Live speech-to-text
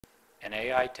An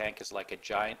AI tank is like a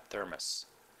giant thermos.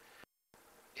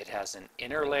 It has an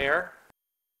inner layer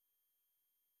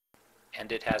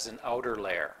and it has an outer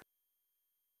layer.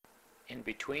 In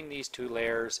between these two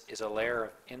layers is a layer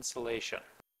of insulation.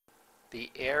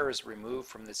 The air is removed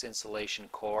from this insulation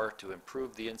core to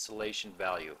improve the insulation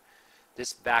value.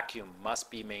 This vacuum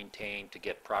must be maintained to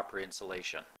get proper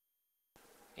insulation.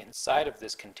 Inside of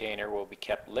this container will be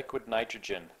kept liquid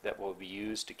nitrogen that will be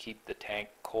used to keep the tank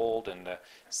cold and the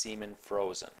semen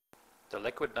frozen. The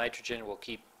liquid nitrogen will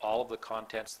keep all of the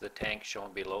contents of the tank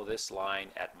shown below this line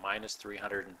at minus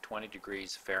 320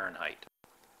 degrees Fahrenheit.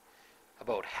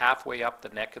 About halfway up the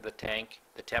neck of the tank,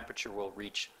 the temperature will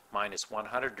reach minus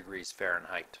 100 degrees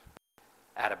Fahrenheit.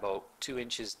 At about 2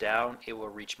 inches down, it will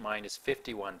reach minus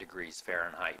 51 degrees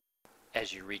Fahrenheit.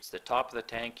 As you reach the top of the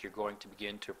tank, you're going to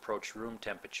begin to approach room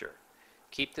temperature.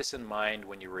 Keep this in mind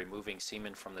when you're removing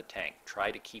semen from the tank.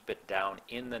 Try to keep it down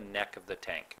in the neck of the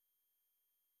tank.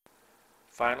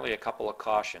 Finally, a couple of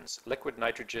cautions. Liquid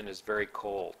nitrogen is very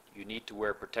cold. You need to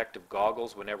wear protective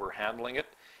goggles whenever handling it,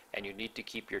 and you need to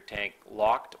keep your tank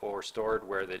locked or stored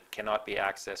where it cannot be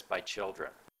accessed by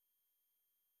children.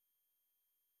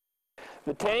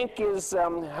 The tank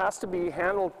has to be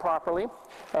handled properly.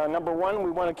 Number one, we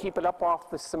want to keep it up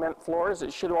off the cement floors.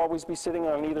 It should always be sitting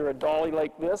on either a dolly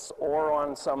like this or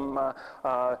on some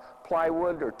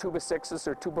plywood or 2x6s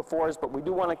or 2x4s, but we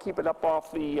do want to keep it up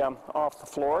off the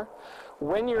floor.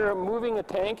 When you're moving a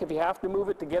tank, if you have to move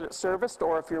it to get it serviced,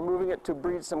 or if you're moving it to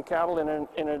breed some cattle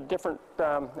in a different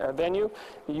venue,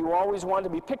 you always want to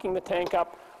be picking the tank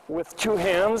up with two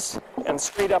hands and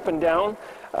straight up and down.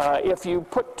 If you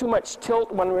put too much tilt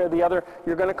one way or the other,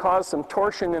 you're going to cause some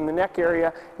torsion in the neck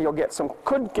area. You'll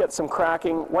could get some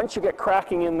cracking. Once you get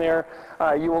cracking in there,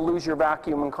 you will lose your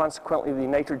vacuum, and consequently the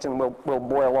nitrogen will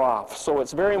boil off. So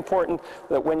it's very important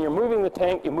that when you're moving the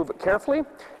tank, you move it carefully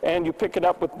and you pick it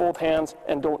up with both hands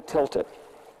and don't tilt it.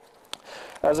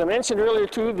 As I mentioned earlier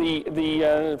too,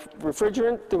 the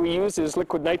refrigerant that we use is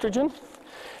liquid nitrogen,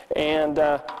 and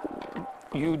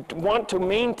you want to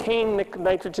maintain the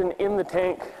nitrogen in the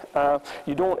tank.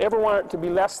 You don't ever want it to be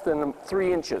less than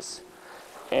 3 inches.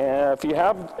 And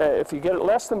if you get it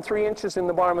less than 3 inches in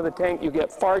the bottom of the tank, you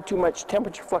get far too much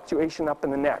temperature fluctuation up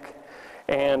in the neck,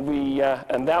 and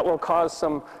that will cause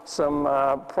some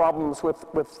problems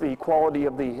with the quality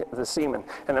of the semen.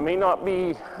 And it may not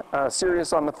be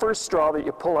serious on the first straw that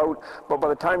you pull out, but by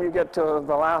the time you get to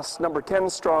the last number 10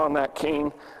 straw on that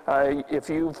cane, if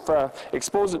you've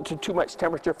exposed it to too much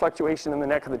temperature fluctuation in the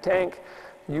neck of the tank,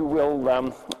 you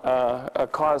will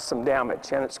cause some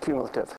damage, and it's cumulative.